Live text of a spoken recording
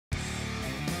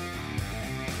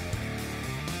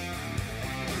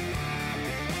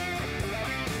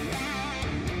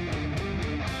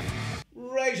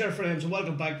Guys, our friends, and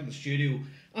welcome back to the studio.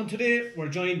 And today we're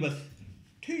joined with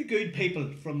two good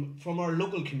people from our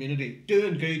local community,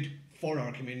 doing good for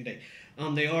our community.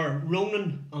 And they are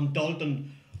Ronan and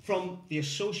Dalton from the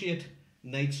Associate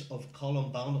Knights of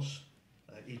Columbanus.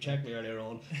 You checked me earlier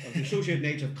on, of the Associate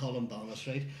Knights of Columbanus,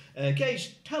 right?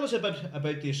 Guys, tell us a bit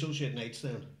about the Associate Knights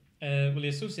then. Well, the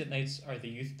Associate Knights are the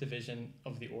youth division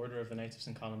of the Order of the Knights of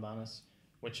St Columbanus,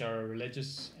 which are a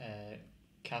religious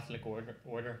Catholic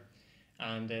order,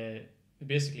 and they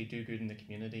basically do good in the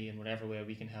community in whatever way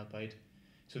we can help out.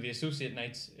 So the Associate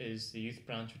Knights is the youth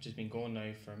branch, which has been going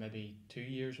now for maybe 2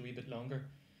 years, a wee bit longer,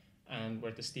 and we're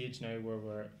at the stage now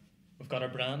where we've got our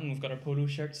brand and we've got our polo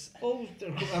shirts. Oh,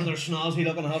 and they're snazzy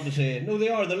looking, I have to say. No, they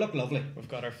are, they look lovely. We've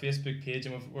got our Facebook page,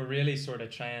 and we're really sort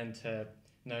of trying to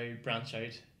now branch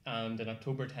out, and in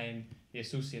October time the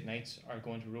Associate Knights are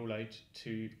going to roll out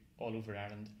to all over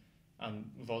Ireland,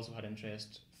 and we've also had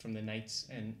interest from the Knights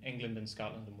in England and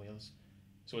Scotland and Wales.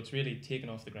 So it's really taken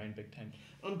off the ground big time.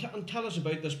 And tell us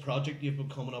about this project you've been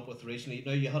coming up with recently.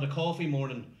 Now, you had a coffee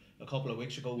morning a couple of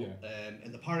weeks ago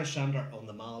in the parish centre on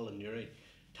the Mall in Newry.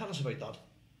 Tell us about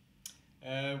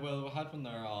that. Well, we had one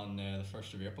there on the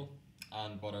 1st of April,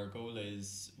 and what our goal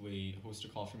is, we host a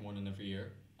coffee morning every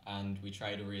year, and we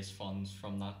try to raise funds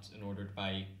from that in order to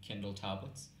buy Kindle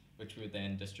tablets, which we would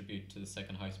then distribute to the sick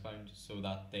and housebound so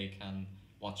that they can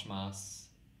watch Mass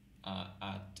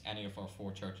at any of our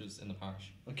 4 churches in the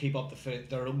parish. And keep up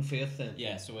their own faith then?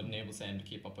 Yeah, so it enables them to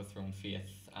keep up with their own faith,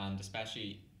 and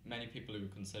especially many people who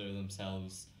consider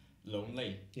themselves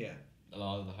lonely. Yeah. A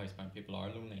lot of the housebound people are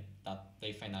lonely, that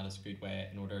they find that as a good way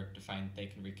in order to find they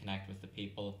can reconnect with the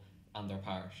people and their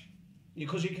parish.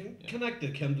 Because you can connect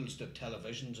the Kindles to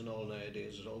televisions and all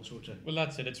nowadays. There's all sorts of... Well,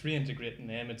 that's it. It's reintegrating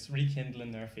them. It's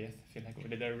rekindling their faith. I feel like what we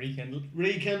did there, rekindle.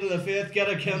 Rekindle the faith. Get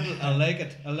a Kindle. I like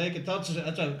it. I like it. That's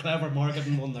a clever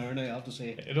marketing one there now, I have to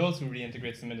say. It also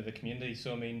reintegrates them into the community.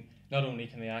 So, I mean, not only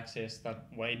can they access that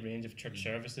wide range of church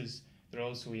services, they're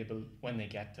also able, when they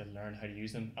get to learn how to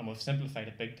use them. And we've simplified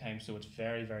it big time, so it's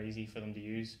very, very easy for them to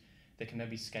use. They can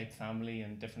maybe Skype family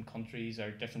in different countries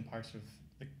or different parts of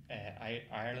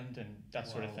Ireland and that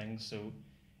sort of thing. So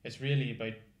it's really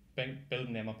about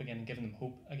building them up again and giving them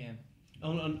hope again.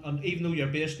 And even though you're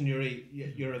based in Newry,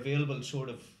 you're available sort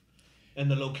of in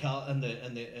the locale,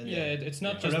 it's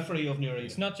not the periphery of Newry.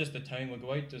 It's not just the town. We'll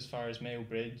go out as far as Mayo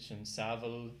Bridge and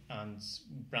Savile and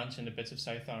branch into bits of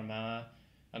South Armagh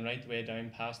and right the way down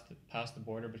past the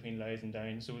border between Louth and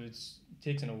Down. So it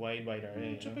takes in a wide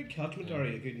area. It's a big catchment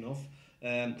area, good enough.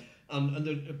 And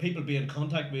the people be in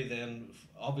contact with then,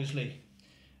 obviously.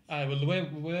 Well, the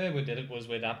way we did it was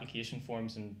with application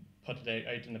forms and put it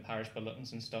out in the parish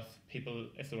bulletins and stuff. People,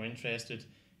 if they were interested,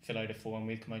 fill out a form,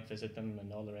 we'd come out, visit them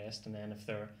and all the rest, and then if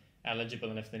they're eligible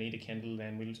and if they need a Kindle,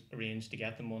 then we'll arrange to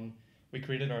get them one. We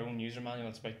created our own user manual.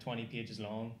 It's about 20 pages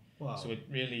long. Wow. So it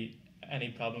really, any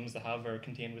problems they have are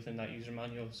contained within that user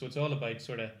manual. So it's all about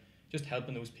sort of just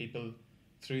helping those people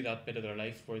through that bit of their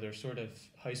life where they're sort of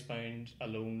housebound,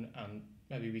 alone, and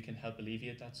maybe we can help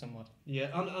alleviate that somewhat. Yeah,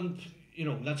 and you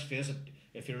know, let's face it,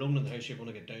 if you're alone in the house, you're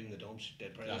going to get down in the dumps,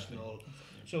 depressed and all.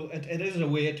 So it is a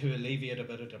way to alleviate a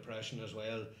bit of depression as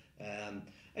well.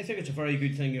 I think it's a very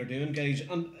good thing you're doing, guys.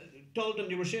 And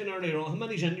Dalton, you were saying earlier on, how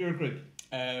many's in your group?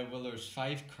 Well, there's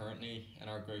 5 currently in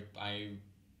our group. I'm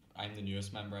the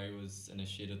newest member. I was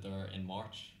initiated there in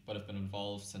March, but I've been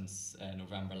involved since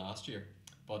November last year.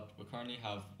 But we currently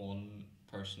have one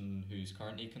person who's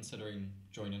currently considering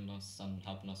joining us and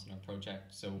helping us in our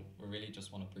project. So we really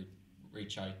just want to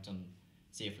reach out and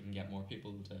see if we can get more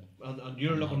people to. And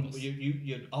you're looking.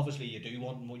 You obviously you do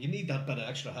want more. You need that bit of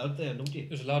extra help then, don't you?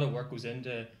 There's a lot of work goes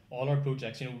into all our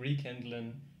projects. You know,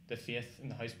 rekindling the faith in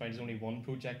the housebound is only one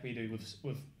project we do.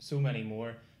 With so many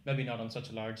more. Maybe not on such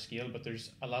a large scale, but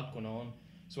there's a lot going on.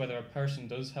 So whether a person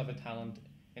does have a talent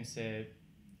in, say,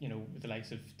 you know, with the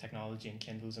likes of technology and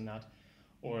Kindles and that,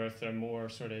 or if they're more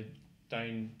sort of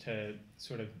down to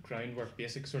sort of groundwork,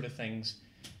 basic sort of things,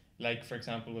 like for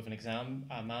example with an exam,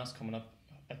 Mass coming up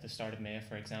at the start of May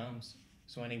for exams.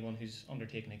 So anyone who's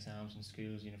undertaking exams in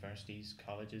schools, universities,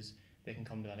 colleges, they can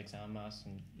come to that exam Mass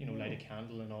and, you know, light a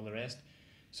candle and all the rest.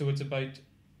 So it's about,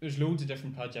 there's loads of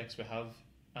different projects we have,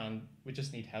 and we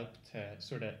just need help to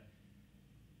sort of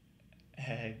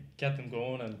get them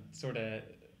going and sort of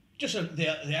just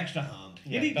the extra hand.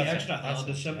 You need the extra hand,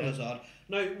 as simple as that.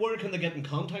 Now, where can they get in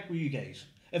contact with you guys?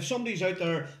 If somebody's out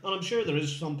there, and I'm sure there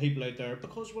is some people out there,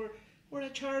 because we're a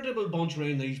charitable bunch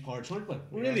around these parts, aren't we?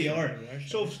 We really are.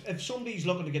 So if somebody's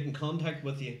looking to get in contact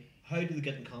with you, how do they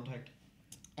get in contact?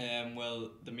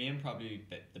 Well,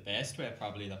 the best way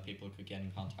probably that people could get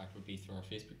in contact would be through our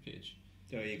Facebook page.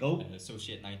 There you go.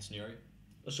 Associate Knights Newry.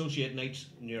 Associate Nights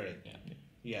Newry. Yeah.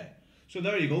 Yeah. So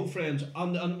there you go, friends.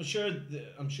 And I'm sure.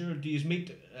 Do you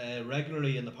meet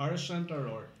regularly in the parish centre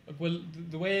or? Well,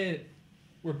 the way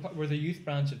we're the youth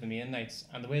branch of the main nights,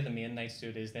 and the way the main nights do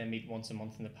it is they meet once a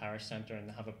month in the parish centre and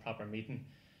they have a proper meeting.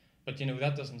 But you know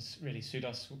that doesn't really suit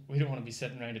us. We don't want to be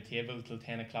sitting around a table till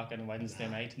 10 o'clock on a Wednesday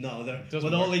night. No, they're Doesn't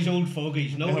with all work. these old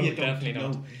fogies. No, you don't. definitely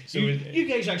No. not. So You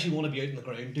guys actually want to be out in the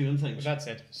ground doing things. That's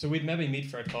it. So we'd maybe meet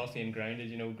for a coffee and Grounded.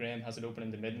 You know, Graham has it open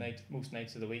in the midnight most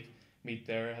nights of the week. Meet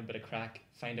there, have a bit of crack,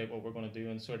 find out what we're going to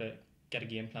do, and sort of get a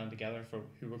game plan together for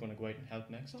who we're going to go out and help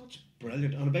next. That's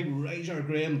brilliant. And a big riser,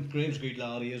 Graham. Graham's a good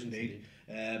lad, he is indeed.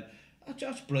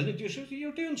 That's brilliant.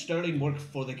 You're doing sterling work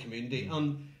for the community,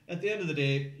 and at the end of the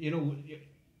day, you know,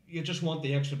 you just want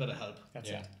the extra bit of help. That's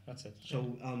Yeah. it. That's it.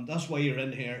 So that's why you're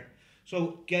in here.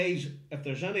 So guys, if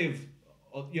there's any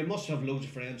of you must have loads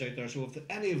of friends out there. So if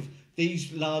any of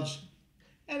these lads,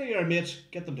 any of your mates,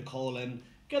 get them to call in,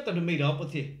 get them to meet up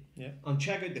with you. Yeah. And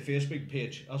check out the Facebook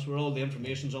page. That's where all the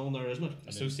information's on there, isn't it?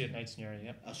 Associate Nights Newry,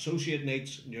 yeah. Associate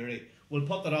Nights Newry. We'll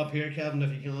put that up here, Kevin,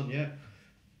 if you can. Yeah.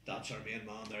 That's our main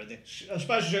man there. A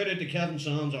special shout out to Kevin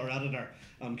Sands, our editor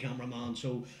and cameraman.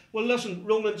 So, well, listen,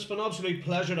 Ronan, it's been an absolute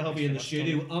pleasure to have you in the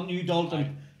studio. I'm you,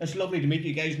 Dalton. It's lovely to meet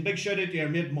you guys. And big shout out to your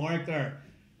mate Mark there,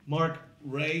 Mark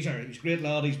Razor. He's a great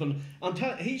lad. He's been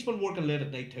working late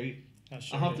at night too.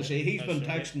 I have to say, he's been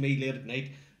texting me late at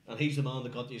night, and he's the man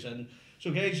that got these in.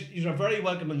 So, guys, you are very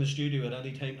welcome in the studio at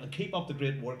any time, and keep up the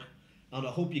great work. And I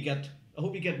hope you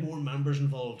get more members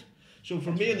involved. So,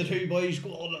 for me and the two boys, go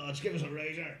on, lads, give us a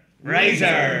razor.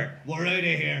 Razor! We're out of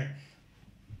here.